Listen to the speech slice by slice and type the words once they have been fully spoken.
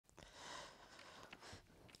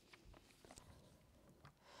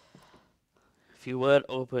If you would,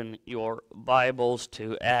 open your Bibles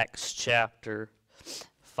to Acts chapter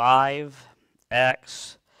 5.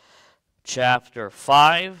 Acts chapter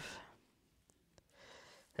 5.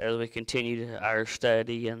 As we continue our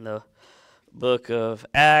study in the book of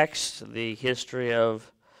Acts, the history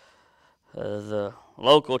of the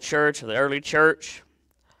local church, the early church.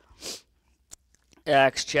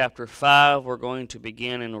 Acts chapter 5, we're going to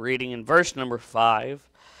begin in reading in verse number 5.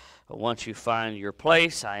 Once you find your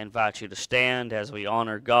place, I invite you to stand as we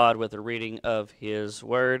honor God with the reading of His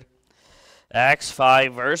Word. Acts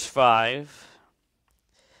 5, verse 5.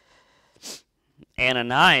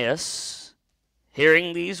 Ananias,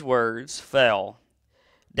 hearing these words, fell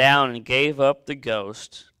down and gave up the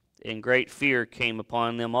ghost, and great fear came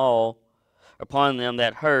upon them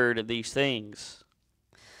that heard these things.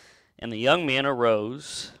 And the young men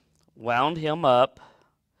arose, wound him up,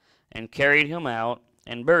 and carried him out,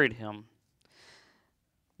 and buried him.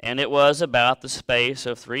 And it was about the space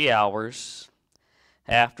of 3 hours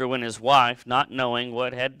after, when his wife, not knowing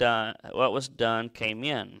what was done, came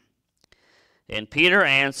in. And Peter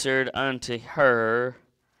answered unto her,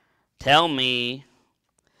 Tell me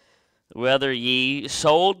whether ye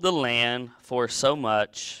sold the land for so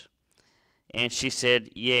much. And she said,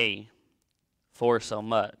 Yea, for so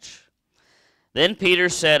much. Then Peter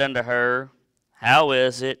said unto her, How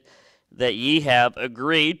is it that ye have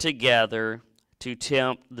agreed together to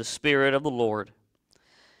tempt the Spirit of the Lord?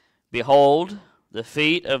 Behold, the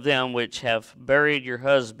feet of them which have buried your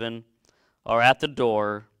husband are at the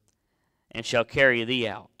door, and shall carry thee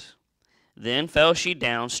out. Then fell she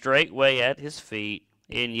down straightway at his feet,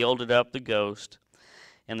 and yielded up the ghost.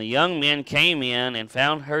 And the young men came in, and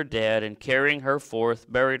found her dead, and carrying her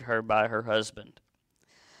forth, buried her by her husband.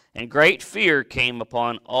 And great fear came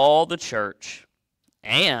upon all the church,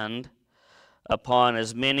 and upon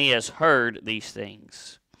as many as heard these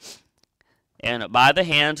things. And by the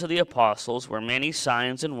hands of the apostles were many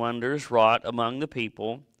signs and wonders wrought among the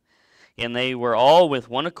people, and they were all with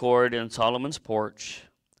one accord in Solomon's porch.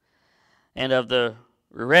 And of the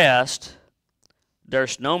rest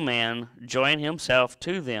durst no man join himself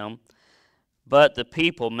to them, but the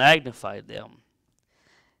people magnified them.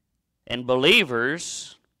 And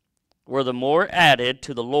believers were the more added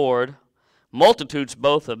to the Lord, multitudes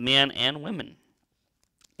both of men and women,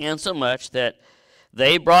 insomuch that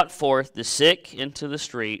they brought forth the sick into the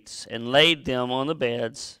streets, and laid them on the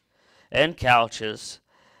beds and couches,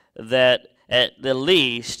 that at the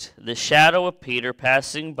least the shadow of Peter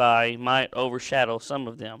passing by might overshadow some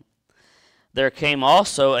of them. There came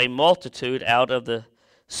also a multitude out of the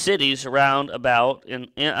cities round about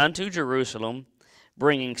unto Jerusalem,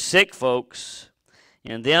 bringing sick folks,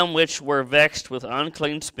 and them which were vexed with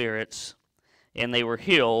unclean spirits, and they were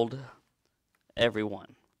healed, every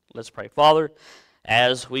one. Let's pray. Father,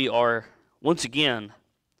 as we are once again,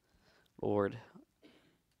 Lord,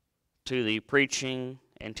 to the preaching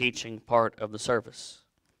and teaching part of the service,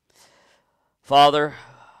 Father,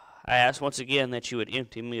 I ask once again that you would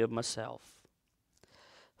empty me of myself.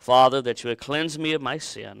 Father, that you would cleanse me of my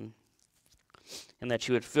sin, and that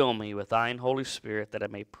you would fill me with thine Holy Spirit, that I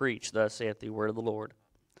may preach, thus saith the word of the Lord.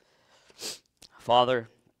 Father,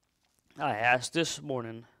 I ask this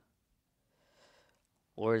morning,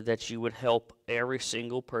 Lord, that you would help every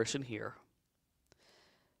single person here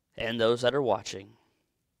and those that are watching.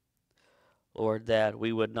 Lord, that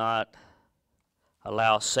we would not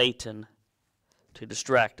allow Satan to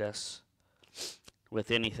distract us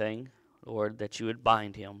with anything. Lord, that you would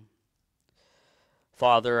bind him.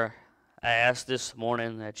 Father, I ask this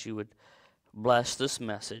morning that you would bless this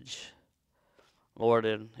message. Lord,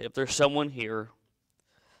 and if there's someone here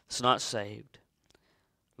that's not saved,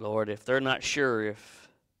 Lord, if they're not sure if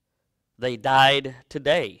they died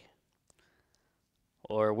today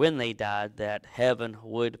or when they died, that heaven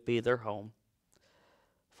would be their home.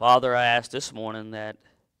 Father, I ask this morning that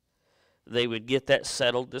they would get that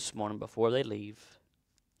settled this morning before they leave.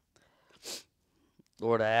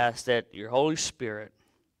 Lord, I ask that your Holy Spirit,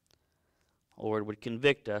 Lord, would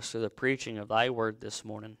convict us through the preaching of thy word this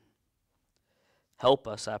morning. Help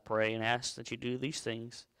us, I pray, and ask that you do these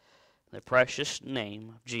things in the precious name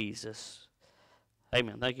of Jesus.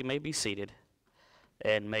 Amen. Thank you. You may be seated.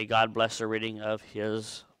 And may God bless the reading of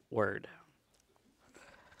his word.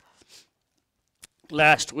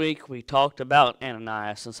 Last week we talked about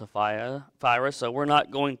Ananias and Sapphira, so I'm not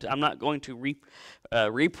going to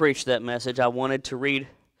re-preach that message. I wanted to read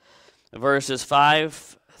verses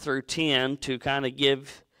 5 through 10 to kind of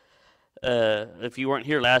give, if you weren't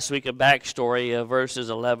here last week, a backstory of verses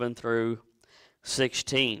 11 through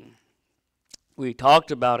 16. We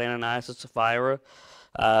talked about Ananias and Sapphira,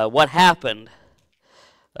 what happened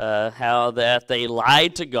how that they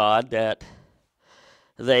lied to God, that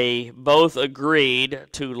they both agreed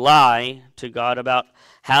to lie to God about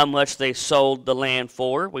how much they sold the land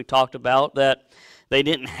for. We talked about that they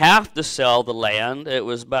didn't have to sell the land. It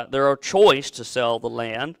was about their choice to sell the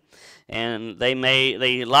land. And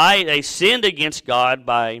they sinned against God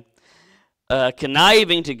by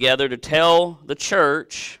conniving together to tell the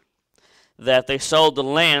church that they sold the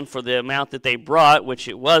land for the amount that they brought, which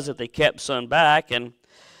it was that they kept some back, and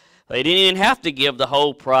they didn't even have to give the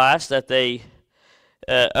whole price that they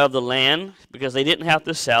of the land, because they didn't have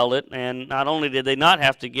to sell it. And not only did they not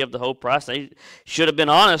have to give the whole price, they should have been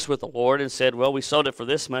honest with the Lord and said, well, we sold it for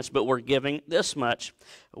this much, but we're giving this much,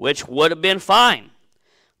 which would have been fine.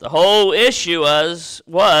 The whole issue was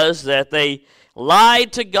that they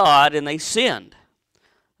lied to God and they sinned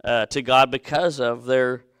to God because of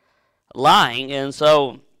their lying. And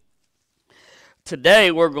so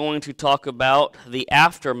today we're going to talk about the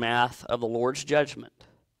aftermath of the Lord's judgment.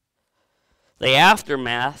 The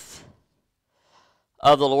aftermath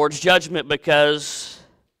of the Lord's judgment, because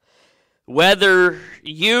whether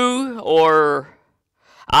you or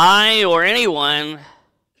I or anyone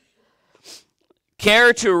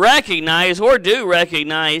care to recognize or do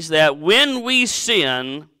recognize that when we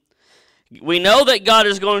sin, we know that God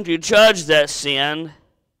is going to judge that sin,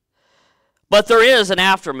 but there is an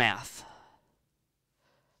aftermath.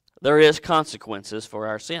 There is consequences for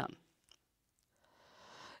our sin.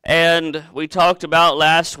 And we talked about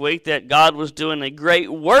last week that God was doing a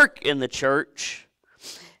great work in the church,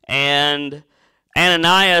 and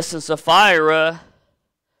Ananias and Sapphira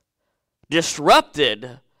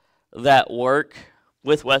disrupted that work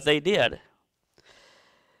with what they did.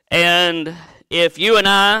 And if you and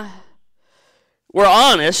I were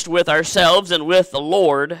honest with ourselves and with the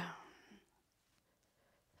Lord,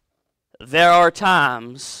 there are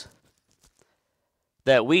times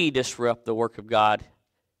that we disrupt the work of God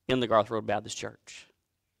in the Garth Road Baptist Church.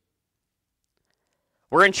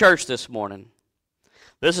 We're in church this morning.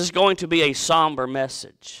 This is going to be a somber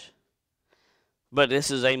message, but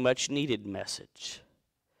this is a much needed message.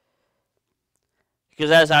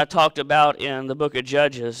 Because as I talked about in the book of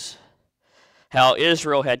Judges, how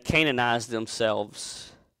Israel had Canaanized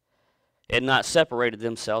themselves and not separated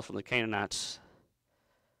themselves from the Canaanites.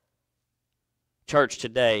 Church,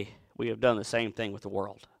 today, we have done the same thing with the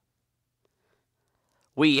world.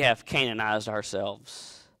 We have Canaanized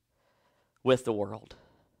ourselves with the world.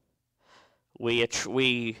 We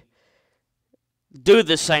do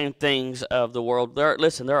the same things of the world.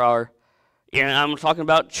 There are, and I'm talking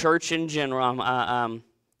about church in general. I'm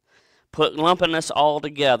lumping us all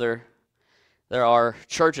together. There are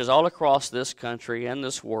churches all across this country and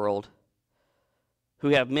this world who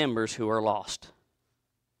have members who are lost.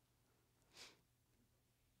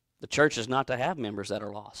 The church is not to have members that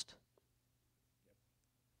are lost.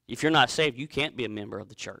 If you're not saved, you can't be a member of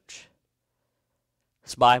the church.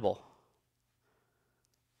 It's Bible.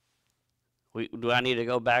 Do I need to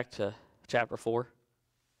go back to chapter 4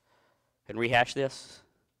 and rehash this?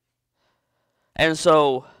 And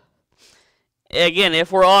so, again,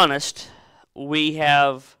 if we're honest,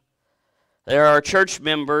 there are church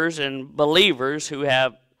members and believers who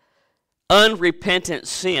have unrepentant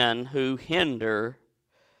sin who hinder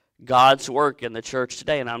God's work in the church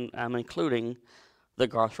today, and I'm including the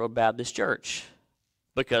Garth Road Baptist Church,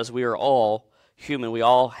 because we are all human. We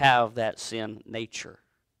all have that sin nature.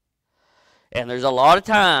 And there's a lot of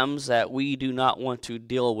times that we do not want to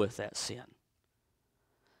deal with that sin,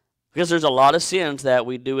 because there's a lot of sins that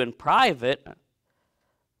we do in private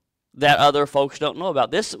that other folks don't know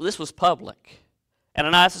about. This was public.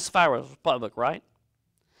 Ananias and Sapphira was public, right?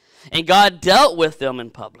 And God dealt with them in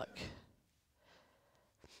public.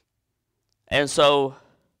 And so,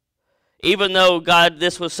 even though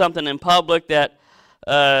this was something in public that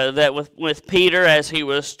with Peter, as he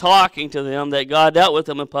was talking to them, that God dealt with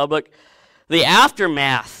them in public, the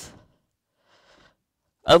aftermath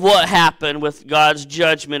of what happened with God's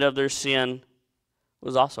judgment of their sin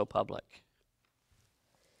was also public.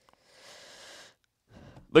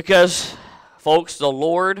 Because, folks, the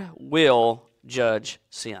Lord will judge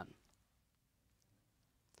sin.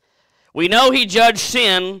 We know He judged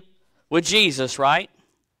sin with Jesus, right?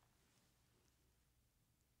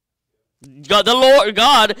 God,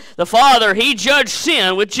 the Father, He judged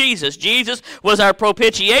sin with Jesus. Jesus was our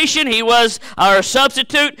propitiation. He was our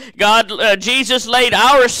substitute. Jesus laid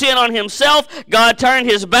our sin on Himself. God turned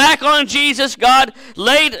His back on Jesus. God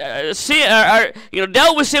laid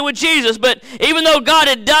dealt with sin with Jesus. But even though God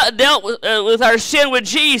had dealt with our sin with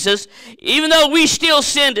Jesus, even though we still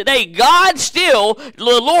sin today,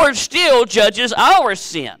 the Lord still judges our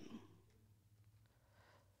sin.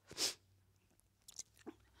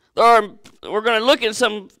 We're going to look at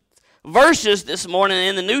some verses this morning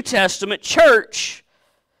in the New Testament church,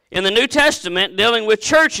 in the New Testament, dealing with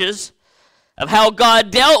churches, of how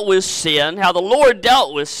God dealt with sin, how the Lord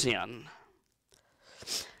dealt with sin.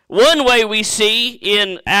 One way we see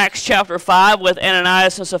in Acts chapter 5 with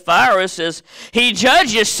Ananias and Sapphira is he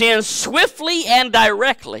judges sin swiftly and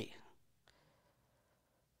directly.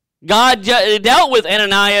 God dealt with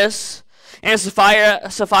Ananias and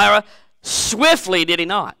Sapphira swiftly, did he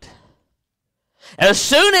not? As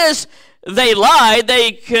soon as they lied,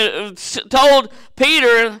 they told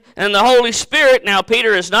Peter and the Holy Spirit. Now,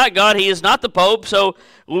 Peter is not God, he is not the Pope, so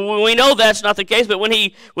we know that's not the case. But when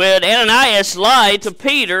Ananias lied to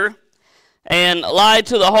Peter and lied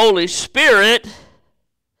to the Holy Spirit,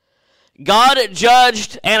 God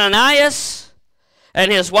judged Ananias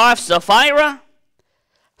and his wife Sapphira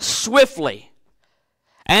swiftly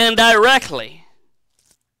and directly.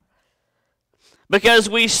 Because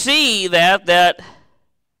we see that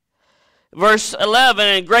verse 11,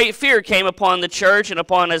 and great fear came upon the church and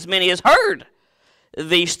upon as many as heard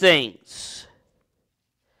these things.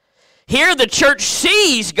 Here the church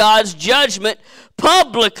sees God's judgment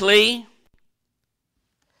publicly,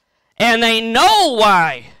 and they know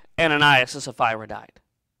why Ananias and Sapphira died.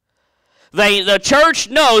 The church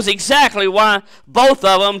knows exactly why both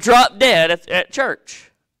of them dropped dead at church.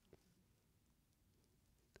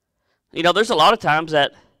 You know, there's a lot of times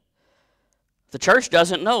that the church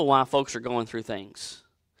doesn't know why folks are going through things.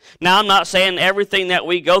 Now, I'm not saying everything that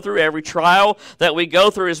we go through, every trial that we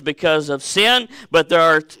go through is because of sin, but there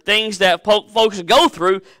are things that folks go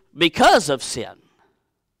through because of sin.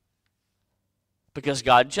 Because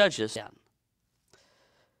God judges sin.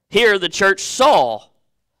 Here, the church saw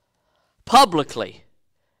publicly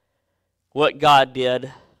what God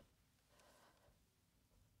did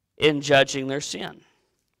in judging their sin.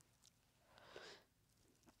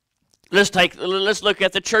 Let's look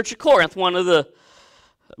at the church of Corinth, one of the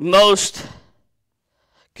most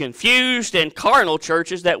confused and carnal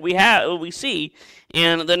churches that we see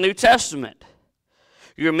in the New Testament.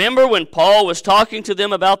 You remember when Paul was talking to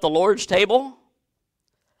them about the Lord's table?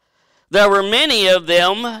 There were many of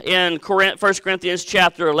them in 1 Corinthians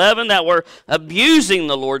chapter 11 that were abusing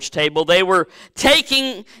the Lord's table. They were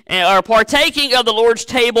taking or partaking of the Lord's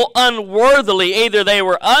table unworthily. Either they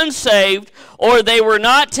were unsaved or they were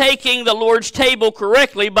not taking the Lord's table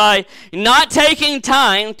correctly by not taking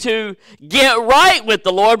time to get right with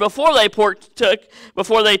the Lord before they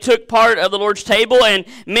took part of the Lord's table. And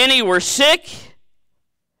many were sick.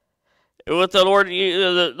 With the Lord,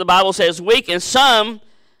 the Bible says weak, and some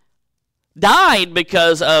died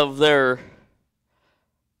because of their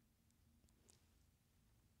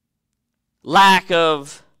lack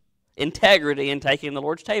of integrity in taking the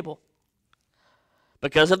Lord's table,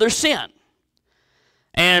 because of their sin.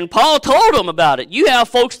 And Paul told them about it. You have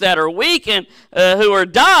folks that are weak and who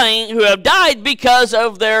have died because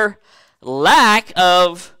of their lack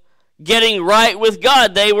of getting right with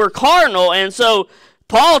God. They were carnal, and so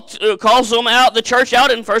Paul calls them out, the church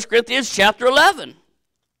out in 1 Corinthians chapter 11.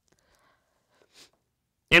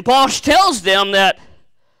 And Paul tells them that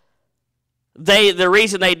the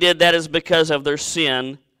reason they did that is because of their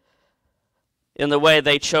sin in the way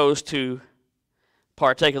they chose to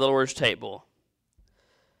partake of the Lord's table.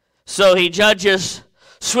 So he judges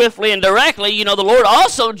swiftly and directly. You know, the Lord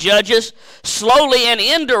also judges slowly and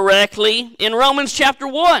indirectly in Romans chapter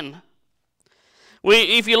 1.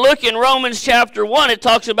 If you look in Romans chapter 1, it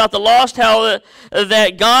talks about the lost, how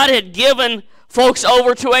that God had given folks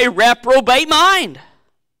over to a reprobate mind,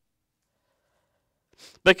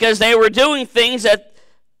 because they were doing things that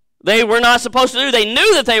they were not supposed to do. They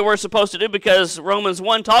knew that they were supposed to do, because Romans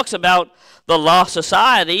 1 talks about the lost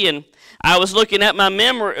society. And I was looking at my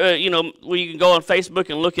memory, you can go on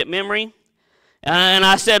Facebook and look at memory. And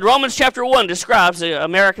I said Romans chapter 1 describes the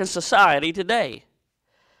American society today.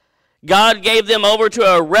 God gave them over to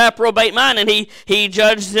a reprobate mind, and he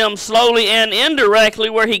judged them slowly and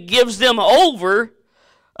indirectly, where he gives them over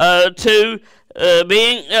to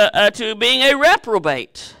being a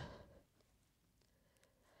reprobate.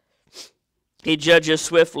 He judges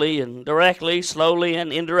swiftly and directly, slowly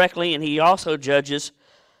and indirectly, and he also judges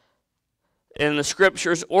in the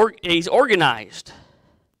scriptures. He's organized.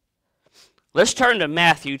 Let's turn to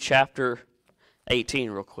Matthew chapter 18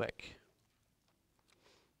 real quick.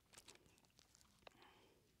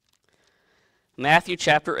 Matthew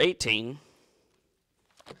chapter 18.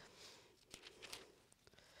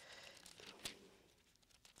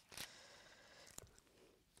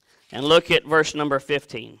 And look at verse number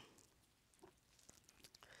 15.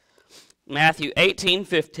 Matthew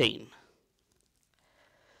 18:15.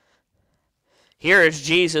 here as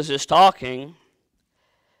Jesus is talking,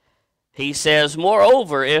 he says,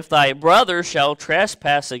 "Moreover, if thy brother shall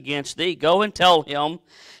trespass against thee, go and tell him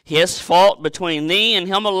his fault between thee and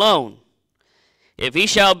him alone. If he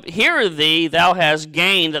shall hear thee, thou hast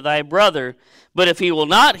gained thy brother. But if he will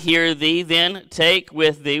not hear thee, then take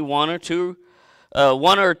with thee one or two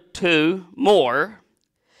more,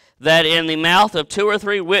 that in the mouth of 2 or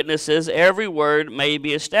 3 witnesses every word may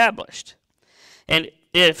be established. And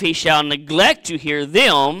if he shall neglect to hear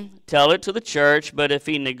them, tell it to the church. But if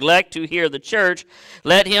he neglect to hear the church,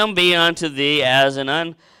 let him be unto thee as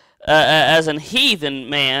an heathen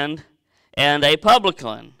man and a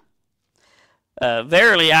publican.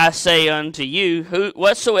 Verily I say unto you,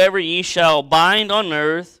 whatsoever ye shall bind on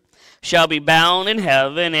earth shall be bound in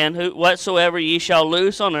heaven, and whatsoever ye shall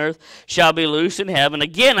loose on earth shall be loosed in heaven.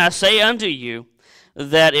 Again I say unto you,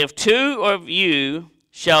 that if 2 of you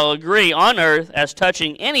shall agree on earth as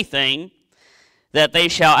touching anything that they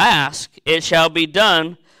shall ask, it shall be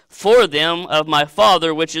done for them of my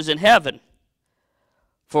Father which is in heaven.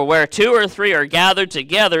 For where 2 or 3 are gathered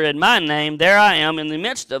together in my name, there I am in the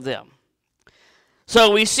midst of them."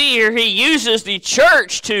 So we see here he uses the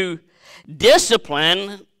church to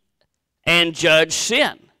discipline and judge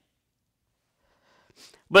sin.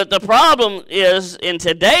 But the problem is, in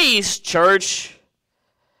today's church,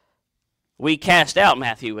 we cast out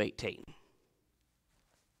Matthew 18.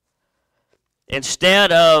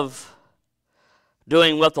 Instead of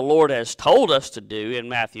doing what the Lord has told us to do in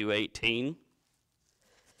Matthew 18,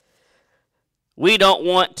 we don't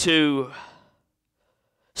want to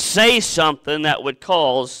say something that would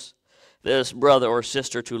cause this brother or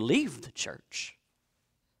sister to leave the church.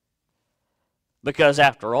 Because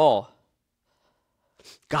after all,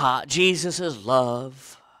 Jesus is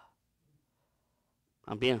love.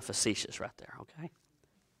 I'm being facetious right there, okay?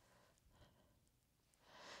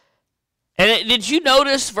 And did you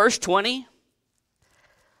notice verse 20?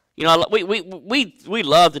 You know, we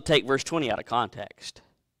love to take verse 20 out of context.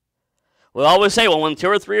 We always say, well, when 2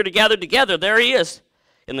 or 3 are gathered together, there he is.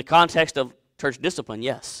 In the context of church discipline,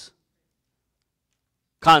 yes.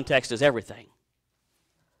 Context is everything.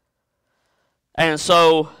 And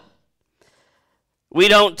so we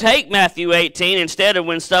don't take Matthew 18 instead of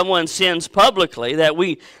when someone sins publicly,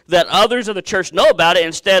 that others of the church know about it,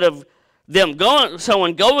 instead of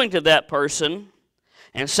someone going to that person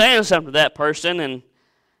and saying something to that person, and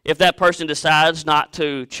if that person decides not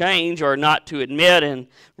to change or not to admit and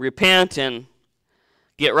repent and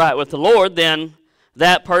get right with the Lord, then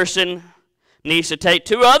that person needs to take 1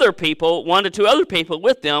 to 2 other people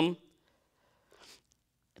with them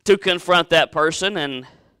to confront that person. And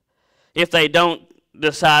if they don't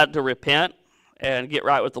decide to repent and get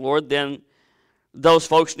right with the Lord, then those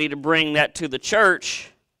folks need to bring that to the church,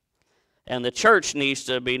 and the church needs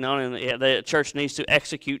to be known, and the church needs to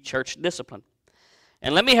execute church discipline.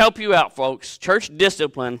 And let me help you out, folks. Church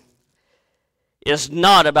discipline is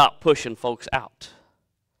not about pushing folks out.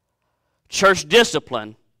 Church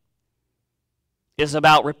discipline is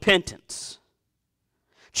about repentance.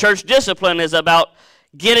 Church discipline is about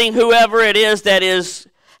getting whoever it is that is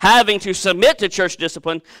having to submit to church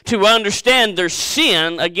discipline to understand their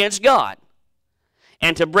sin against God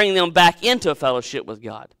and to bring them back into fellowship with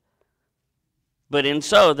God. But in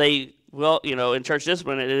church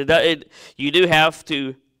discipline, you do have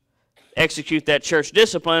to execute that church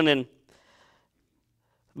discipline.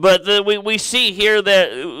 But we see here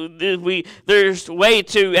that there's a way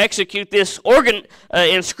to execute this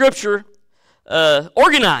in Scripture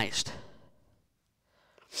organized.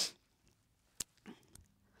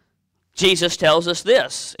 Jesus tells us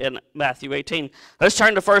this in Matthew 18. Let's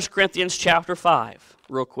turn to 1 Corinthians chapter 5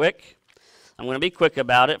 real quick. I'm going to be quick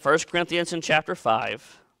about it. 1 Corinthians in chapter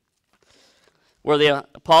 5, where the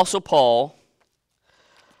Apostle Paul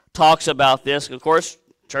talks about this. Of course,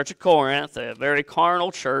 Church of Corinth, a very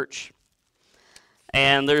carnal church,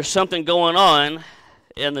 and there's something going on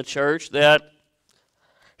in the church that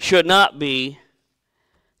should not be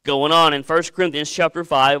going on. In 1 Corinthians chapter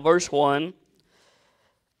 5, verse 1,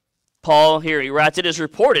 Paul here, he writes, "It is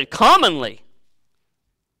reported commonly,"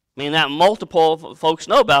 I mean that multiple folks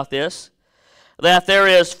know about this, "that there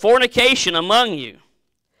is fornication among you.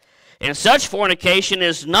 And such fornication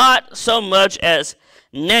is not so much as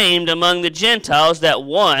named among the Gentiles, that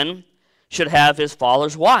one should have his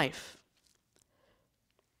father's wife."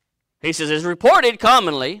 He says, it's reported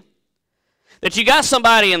commonly that you got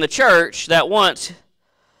somebody in the church that wants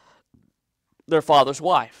their father's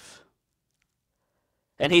wife.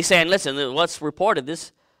 And he's saying, listen, what's reported,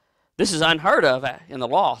 this is unheard of in the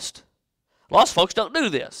lost. Lost folks don't do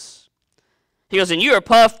this. He goes, and you are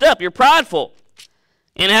puffed up, you're prideful.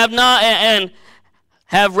 and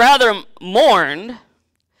have rather mourned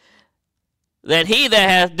that he that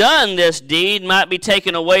hath done this deed might be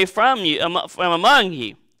taken away from among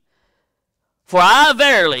you. For I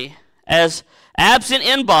verily, as absent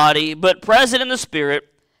in body, but present in the spirit,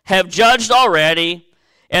 have judged already,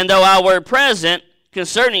 and though I were present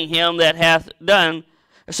concerning him that hath done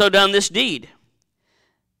this deed.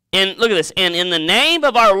 And look at this. And in the name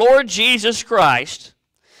of our Lord Jesus Christ,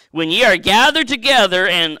 when ye are gathered together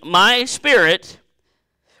in my spirit,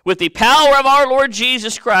 with the power of our Lord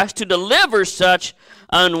Jesus Christ, to deliver such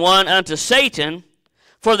an one unto Satan,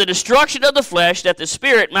 for the destruction of the flesh, that the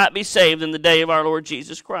spirit might be saved in the day of our Lord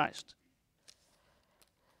Jesus Christ.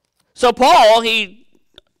 So Paul, he,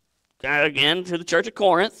 again, to the church of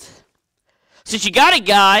Corinth, since you got a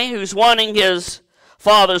guy who's wanting his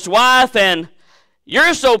father's wife, and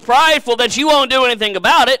you're so prideful that you won't do anything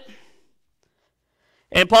about it.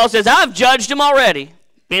 And Paul says, I've judged him already.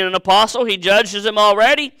 Being an apostle, he judges him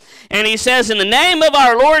already. And he says, in the name of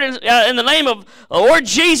our Lord, in the name of the Lord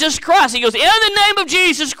Jesus Christ, he goes, in the name of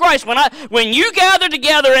Jesus Christ, when you gather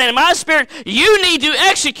together in my spirit, you need to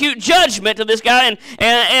execute judgment to this guy,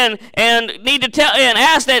 and need to tell and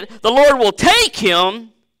ask that the Lord will take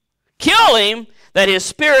him, kill him, that his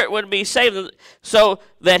spirit would be saved, so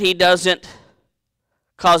that he doesn't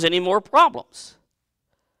cause any more problems.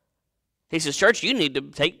 He says, church, you need to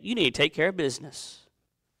take care of business.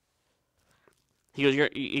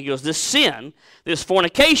 He goes, this sin, this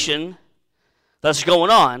fornication that's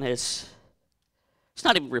going on, it's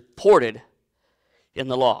not even reported in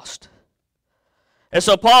the lost. And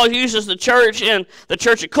so Paul uses the church in the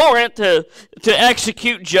church of Corinth to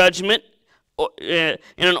execute judgment in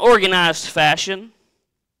an organized fashion.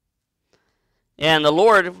 And the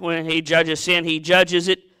Lord, when he judges sin, he judges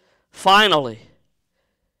it finally.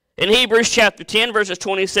 In Hebrews chapter 10, verses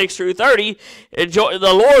 26 through 30,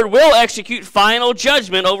 the Lord will execute final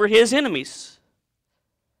judgment over his enemies.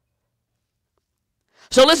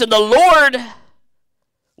 So listen, the Lord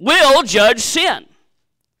will judge sin.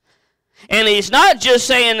 And he's not just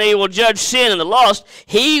saying that he will judge sin in the lost,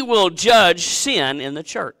 he will judge sin in the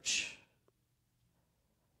church.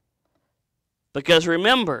 Because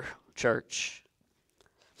remember, church,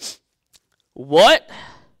 what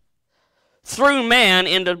threw man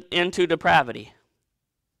into depravity?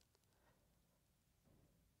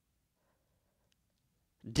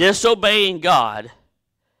 Disobeying God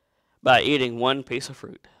by eating one piece of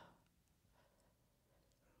fruit.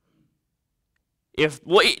 If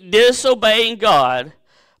disobeying God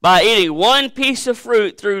by eating one piece of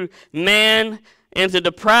fruit threw man into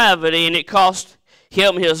depravity, and it cost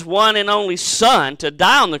him his one and only son to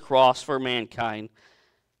die on the cross for mankind,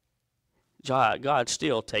 God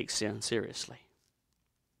still takes sin seriously.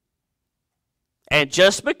 And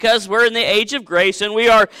just because we're in the age of grace and we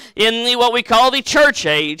are in what we call the church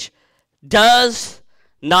age, does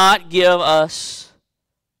not give us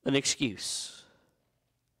an excuse.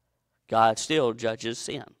 God still judges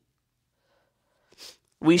sin.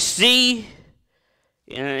 We see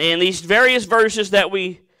in these various verses that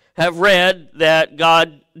we have read that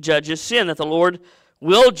God judges sin, that the Lord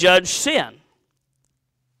will judge sin.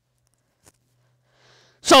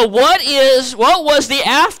 So what was the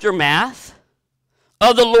aftermath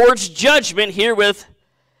of the Lord's judgment here with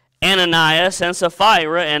Ananias and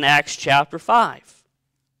Sapphira in Acts chapter 5?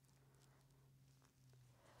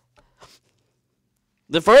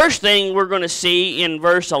 The first thing we're going to see in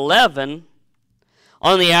verse 11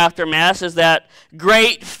 on the aftermath is that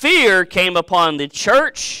great fear came upon the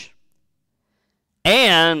church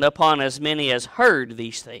and upon as many as heard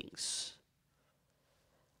these things.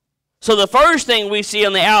 So the first thing we see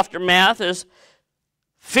in the aftermath is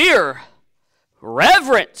fear,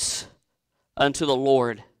 reverence unto the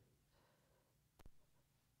Lord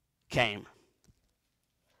came.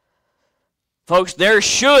 Folks, there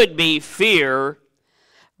should be fear,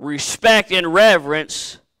 respect, and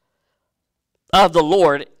reverence of the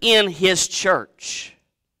Lord in His church.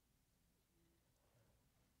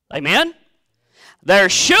 Amen? There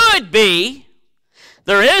should be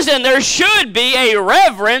a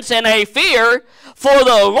reverence and a fear for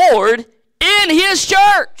the Lord in His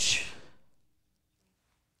church.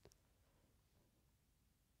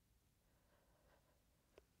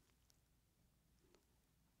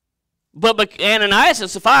 But Ananias and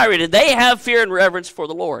Sapphira, did they have fear and reverence for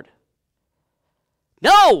the Lord?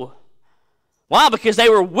 No. Why? Because they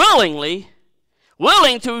were willing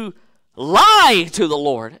to lie to the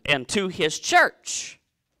Lord and to His church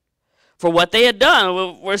for what they had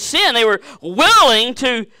done with sin. They were willing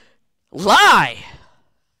to lie.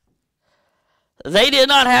 They did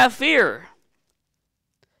not have fear.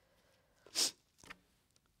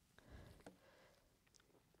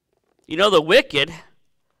 You know, the wicked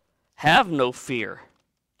have no fear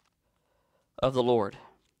of the Lord.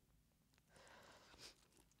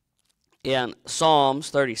 In Psalms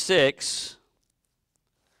 36,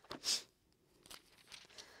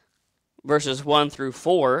 verses 1 through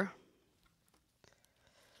 4,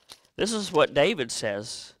 this is what David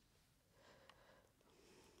says.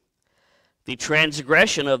 The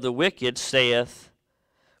transgression of the wicked saith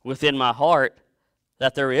within my heart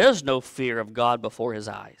that there is no fear of God before his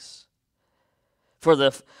eyes.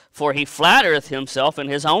 For he flattereth himself in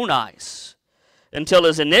his own eyes, until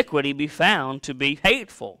his iniquity be found to be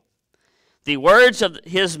hateful. The words of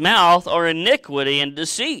his mouth are iniquity and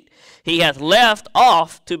deceit. He hath left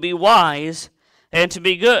off to be wise and to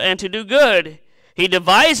be good and to do good. He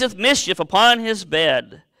deviseth mischief upon his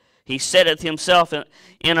bed. He setteth himself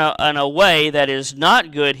in a way that is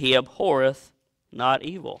not good. He abhorreth not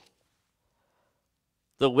evil.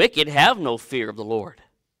 The wicked have no fear of the Lord.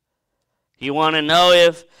 You want to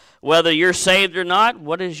know whether you're saved or not?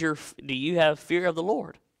 Do you have fear of the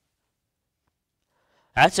Lord?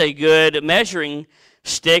 That's a good measuring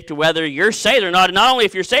stick to whether you're saved or not. And not only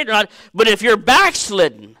if you're saved or not, but if you're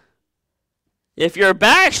backslidden. If you're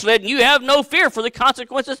backslidden, you have no fear for the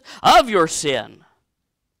consequences of your sin.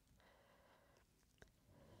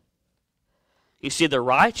 You see, the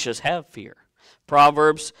righteous have fear.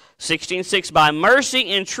 Proverbs 16:6, by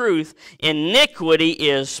mercy and truth iniquity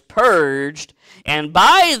is purged, and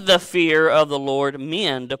by the fear of the Lord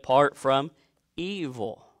men depart from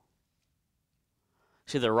evil.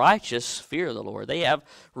 See, the righteous fear the Lord. They have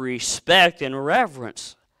respect and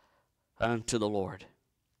reverence unto the Lord.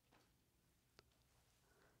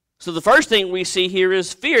 So the first thing we see here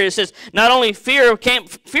is fear. It says not only fear came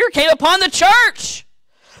upon the church.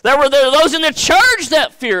 There were those in the church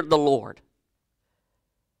that feared the Lord.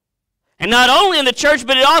 And not only in the church,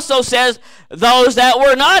 but it also says those that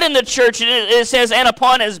were not in the church. It says, and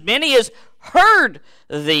upon as many as heard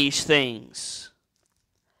these things.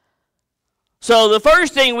 So the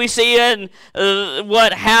first thing we see in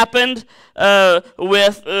what happened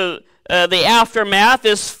with the aftermath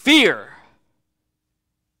is fear.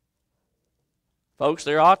 Folks,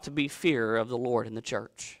 there ought to be fear of the Lord in the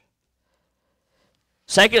church.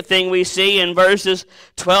 Second thing we see in verses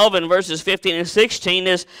 12 and verses 15 and 16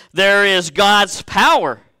 is there is God's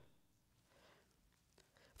power.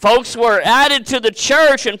 Folks were added to the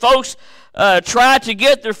church, and folks tried to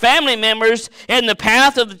get their family members in the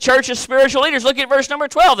path of the church's spiritual leaders. Look at verse number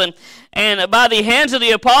 12. And by the hands of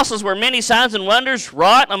the apostles were many signs and wonders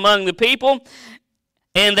wrought among the people,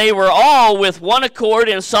 and they were all with one accord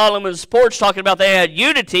in Solomon's porch, talking about they had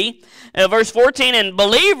unity. Verse 14, and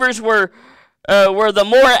believers were the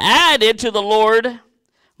more added to the Lord,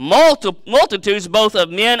 multitudes both of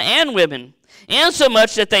men and women,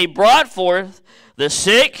 insomuch that they brought forth the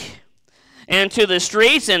sick into the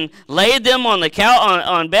streets and laid them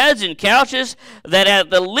on beds and couches, that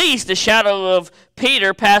at the least the shadow of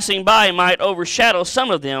Peter passing by might overshadow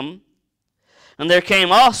some of them. And there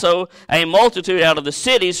came also a multitude out of the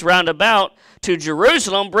cities round about to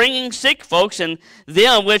Jerusalem, bringing sick folks and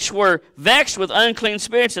them which were vexed with unclean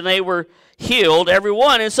spirits, and they were healed, every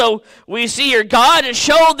one. And so we see here, God has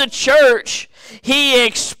showed the church He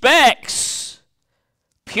expects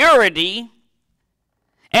purity,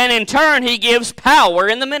 and in turn He gives power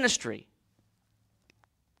in the ministry.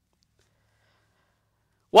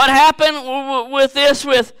 What happened with this,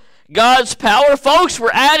 with God's power? Folks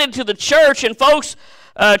were added to the church, and folks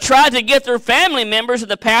tried to get their family members in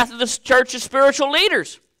the path of the church's spiritual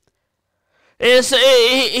leaders. It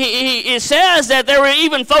says that there were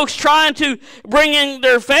even folks trying to bring in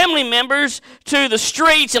their family members to the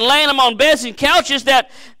streets and laying them on beds and couches,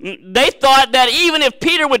 that they thought that even if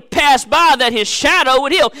Peter would pass by, that his shadow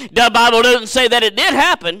would heal. The Bible doesn't say that it did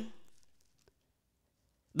happen.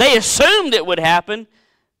 They assumed it would happen.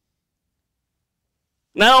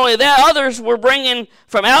 Not only that, others were bringing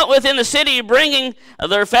from out within the city, bringing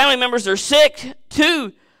their family members, they're sick,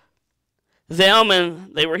 to them,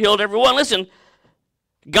 and they were healed, everyone. Listen,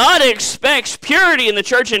 God expects purity in the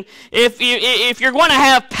church, and if you're going to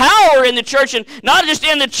have power in the church, and not just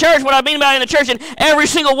in the church, what I mean by in the church, in every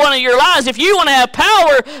single one of your lives, if you want to have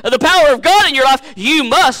power, the power of God in your life, you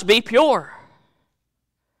must be pure.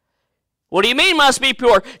 What do you mean must be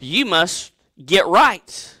pure? You must get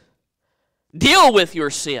right. Deal with your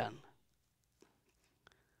sin.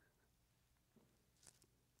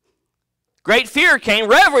 Great fear came,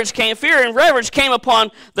 reverence came, fear and reverence came upon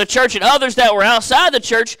the church and others that were outside the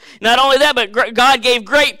church. Not only that, but God gave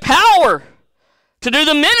great power to do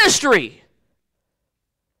the ministry.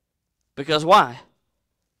 Because why?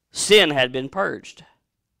 Sin had been purged.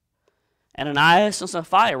 Ananias and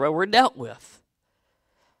Sapphira were dealt with.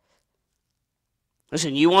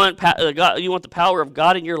 Listen, you want the power of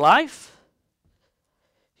God in your life?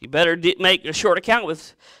 You better make a short account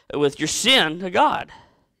with your sin to God.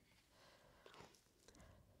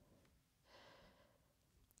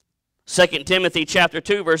 2 Timothy chapter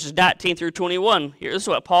 2, verses 19 through 21. Here's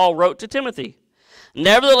what Paul wrote to Timothy.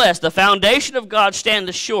 Nevertheless, the foundation of God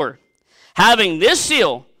standeth sure, having this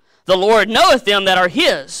seal, the Lord knoweth them that are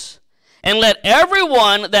his. And let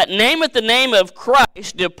everyone that nameth the name of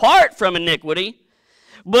Christ depart from iniquity.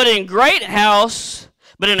 But in a great house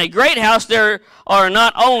there are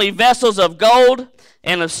not only vessels of gold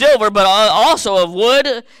and of silver, but also of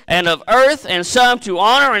wood and of earth, and some to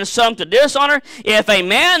honor and some to dishonor. If a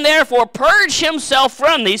man therefore purge himself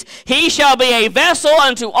from these, he shall be a vessel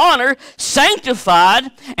unto honor,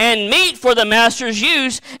 sanctified, and meet for the master's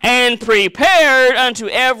use, and prepared unto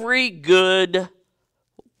every good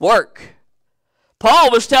work. Paul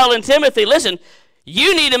was telling Timothy, listen,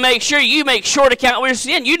 you need to make sure you make short account with your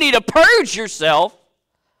sin. You need to purge yourself.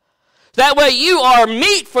 That way you are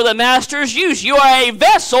meet for the master's use. You are a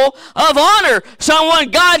vessel of honor,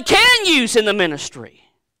 someone God can use in the ministry.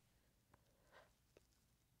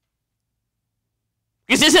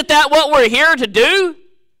 Because isn't that what we're here to do?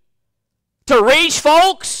 To reach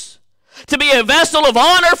folks? To be a vessel of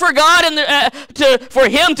honor for God and for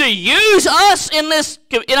Him to use us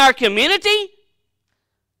in our community?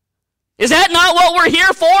 Is that not what we're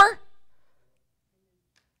here for?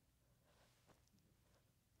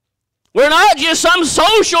 We're not just some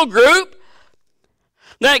social group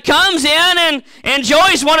that comes in and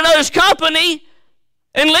enjoys one another's company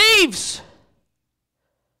and leaves.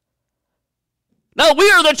 No,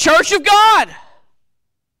 we are the church of God.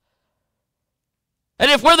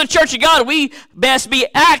 And if we're the church of God, we best be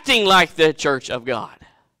acting like the church of God.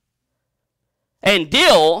 And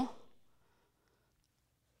deal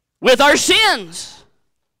with our sins.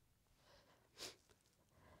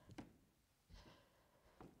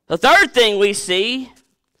 The third thing we see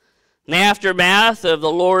in the aftermath of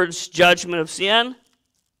the Lord's judgment of sin,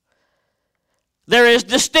 there is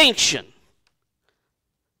distinction.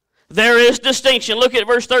 There is distinction. Look at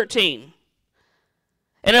verse 13.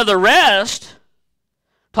 And of the rest,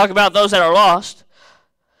 talk about those that are lost,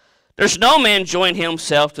 there's no man joined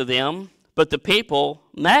himself to them, but the people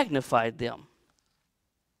magnified them.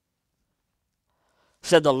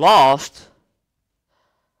 Said the lost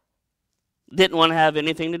didn't want to have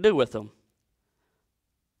anything to do with them.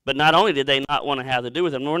 But not only did they not want to have to do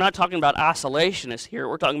with them, we're not talking about isolationists here.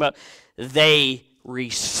 We're talking about they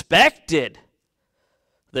respected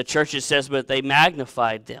the church, it says, but they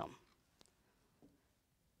magnified them.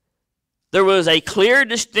 There was a clear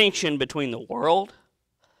distinction between the world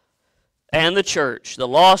and the church. The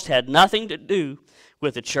lost had nothing to do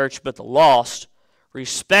with the church, but the lost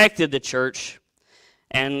respected the church.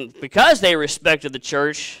 And because they respected the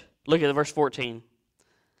church, look at verse 14.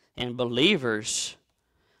 And believers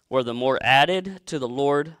were the more added to the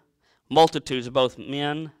Lord, multitudes of both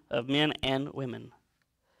men and women.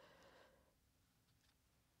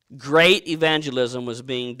 Great evangelism was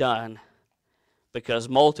being done because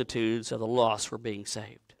multitudes of the lost were being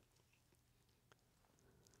saved.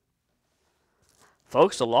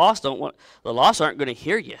 Folks, the lost aren't going to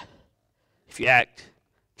hear you if you act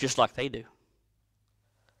just like they do.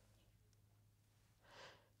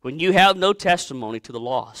 When you have no testimony to the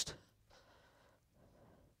lost,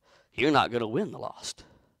 you're not going to win the lost.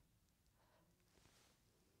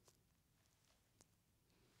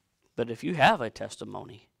 But if you have a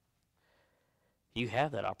testimony, you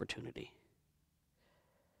have that opportunity.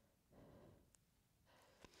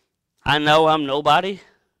 I know I'm nobody.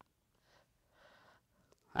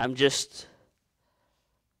 I'm just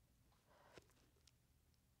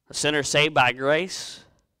a sinner saved by grace.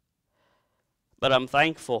 But I'm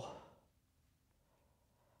thankful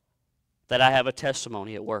that I have a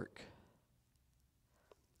testimony at work.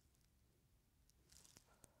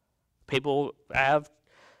 People, I have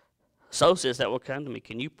associates that will come to me,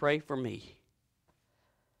 can you pray for me?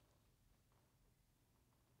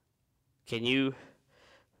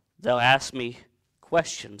 They'll ask me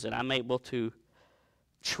questions and I'm able to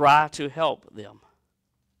try to help them.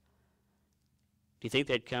 Do you think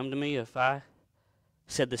they'd come to me if I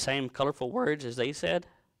said the same colorful words as they said?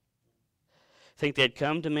 Think they'd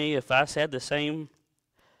come to me if I said the same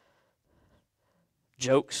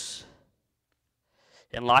jokes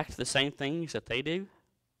and liked the same things that they do?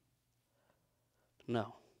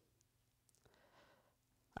 No.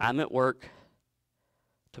 I'm at work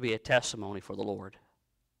to be a testimony for the Lord,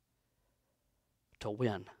 to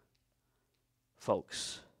win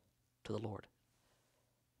folks to the Lord.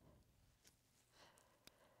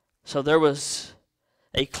 So there was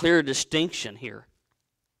a clear distinction here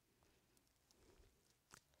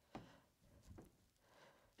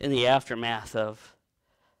in the aftermath of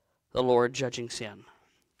the Lord judging sin.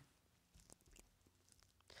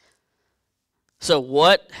 So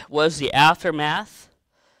what was the aftermath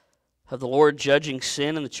of the Lord judging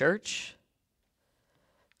sin in the church?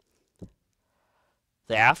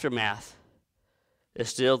 The aftermath is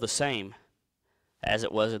still the same as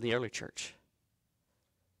it was in the early church.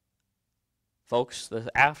 Folks, the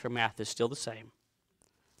aftermath is still the same.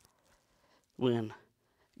 When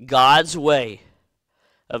God's way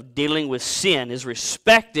of dealing with sin is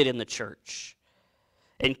respected in the church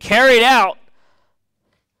and carried out,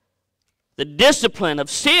 the discipline of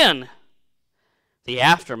sin, the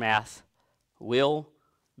aftermath will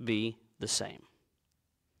be the same.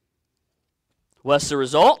 What's the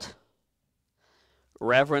result?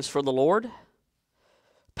 Reverence for the Lord,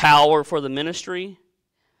 power for the ministry,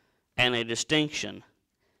 and a distinction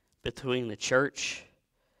between the church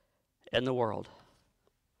and the world.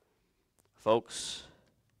 Folks,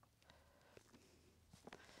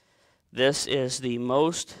 this is the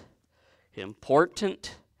most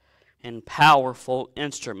important and powerful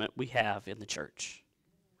instrument we have in the church.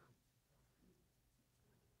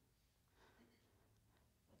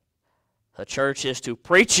 The church is to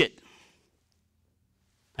preach it.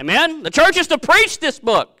 Amen? The church is to preach this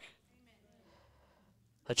book.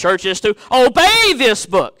 The church is to obey this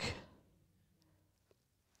book.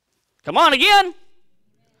 Come on again.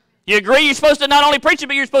 You agree you're supposed to not only preach it,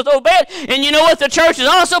 but you're supposed to obey it? And you know what the church is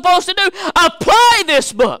also supposed to do? Apply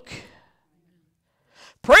this book.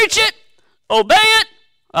 Preach it, obey it,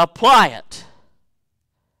 apply it.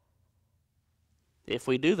 If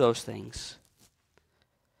we do those things,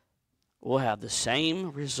 we'll have the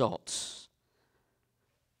same results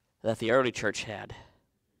that the early church had.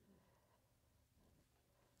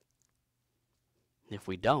 If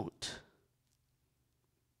we don't,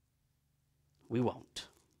 we won't.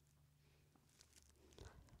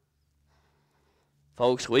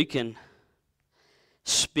 Folks, we can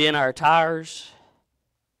spin our tires.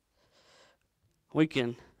 We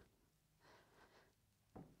can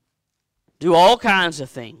do all kinds of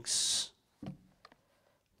things.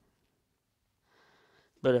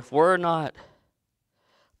 But if we're not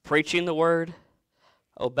preaching the Word,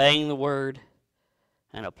 obeying the Word,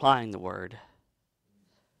 and applying the Word,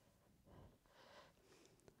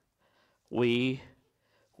 we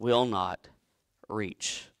will not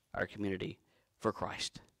reach our community for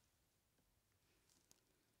Christ.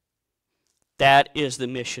 That is the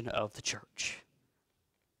mission of the church.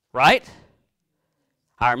 Right?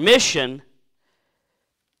 Our mission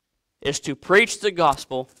is to preach the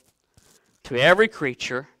gospel to every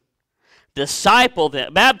creature, disciple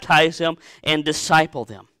them, baptize them, and disciple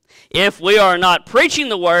them. If we are not preaching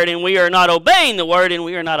the Word, and we are not obeying the Word, and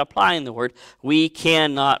we are not applying the Word, we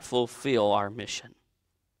cannot fulfill our mission.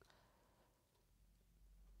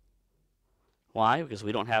 Why? Because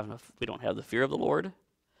we don't have the fear of the Lord,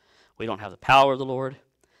 we don't have the power of the Lord,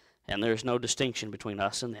 and there's no distinction between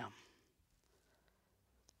us and them.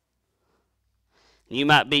 You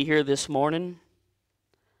might be here this morning.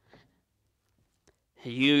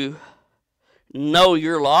 You know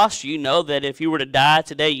you're lost. You know that if you were to die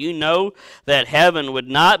today, you know that heaven would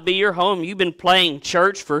not be your home. You've been playing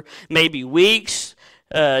church for maybe weeks,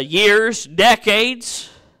 years, decades.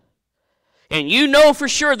 And you know for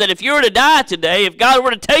sure that if you were to die today, if God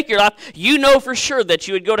were to take your life, you know for sure that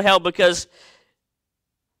you would go to hell because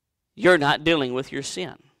you're not dealing with your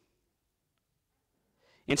sin.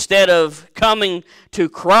 Instead of coming to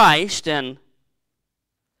Christ and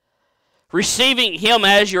receiving Him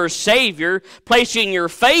as your Savior, placing your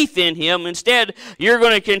faith in Him, instead you're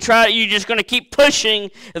just going to keep pushing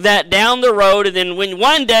that down the road, and then when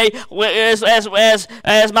one day,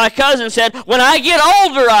 as my cousin said, when I get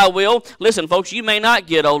older I will. Listen, folks, you may not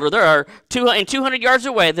get older. There are 200 yards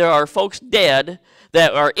away, there are folks dead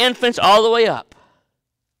that are infants all the way up.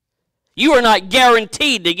 You are not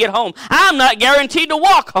guaranteed to get home. I'm not guaranteed to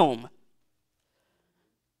walk home.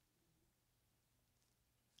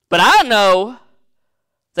 But I know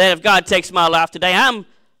that if God takes my life today, I'm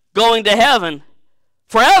going to heaven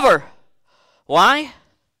forever. Why?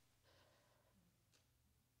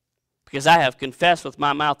 Because I have confessed with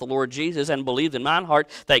my mouth the Lord Jesus and believed in mine heart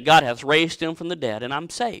that God hath raised Him from the dead, and I'm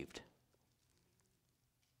saved.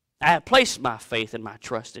 I have placed my faith and my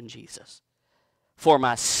trust in Jesus for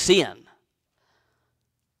my sin.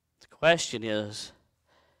 The question is,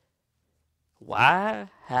 why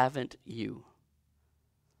haven't you?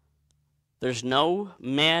 There's no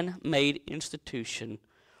man-made institution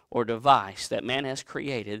or device that man has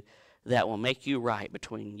created that will make you right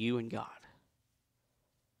between you and God.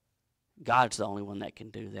 God's the only one that can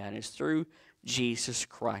do that. And it's through Jesus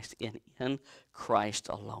Christ and in Christ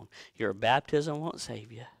alone. Your baptism won't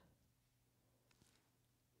save you.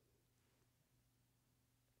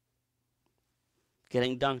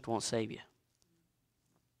 Getting dunked won't save you.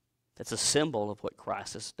 That's a symbol of what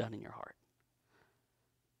Christ has done in your heart.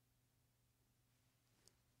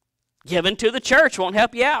 Giving to the church won't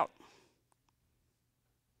help you out.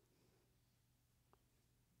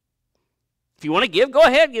 If you want to give, go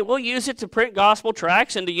ahead. We'll use it to print gospel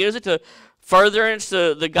tracts and to use it to further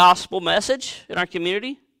the gospel message in our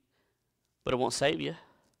community. But it won't save you.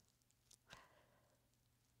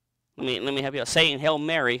 Let me help you out. Saying Hail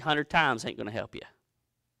Mary 100 times ain't going to help you.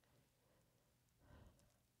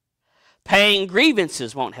 Paying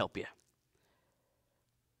grievances won't help you.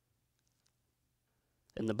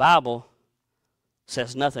 And the Bible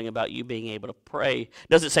says nothing about you being able to pray.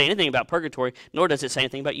 Doesn't say anything about purgatory, nor does it say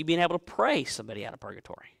anything about you being able to pray somebody out of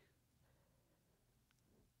purgatory.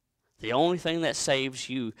 The only thing that saves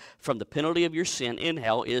you from the penalty of your sin in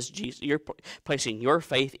hell is Jesus. You're placing your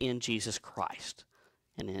faith in Jesus Christ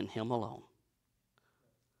and in Him alone.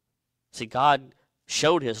 See, God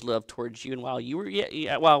showed His love towards you, and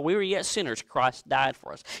while we were yet sinners, Christ died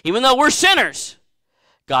for us. Even though we're sinners,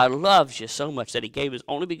 God loves you so much that He gave His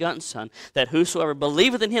only begotten Son, that whosoever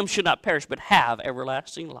believeth in Him should not perish, but have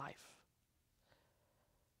everlasting life.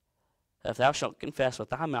 If thou shalt confess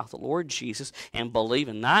with thy mouth the Lord Jesus, and believe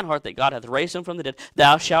in thine heart that God hath raised Him from the dead,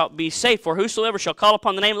 thou shalt be saved. For whosoever shall call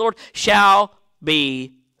upon the name of the Lord shall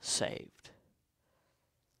be saved.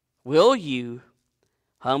 Will you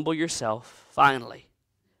humble yourself finally?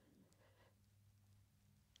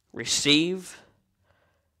 Receive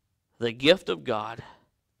the gift of God,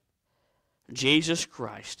 Jesus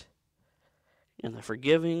Christ, and the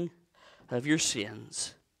forgiving of your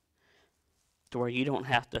sins, to where you don't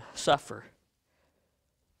have to suffer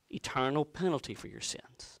eternal penalty for your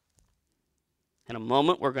sins. In a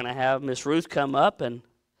moment, we're going to have Miss Ruth come up and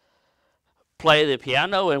play the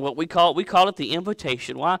piano, and what we call it the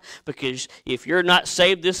invitation. Why? Because if you're not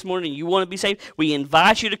saved this morning and you want to be saved, we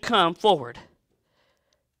invite you to come forward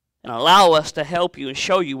and allow us to help you and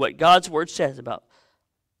show you what God's Word says about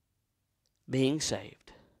being saved.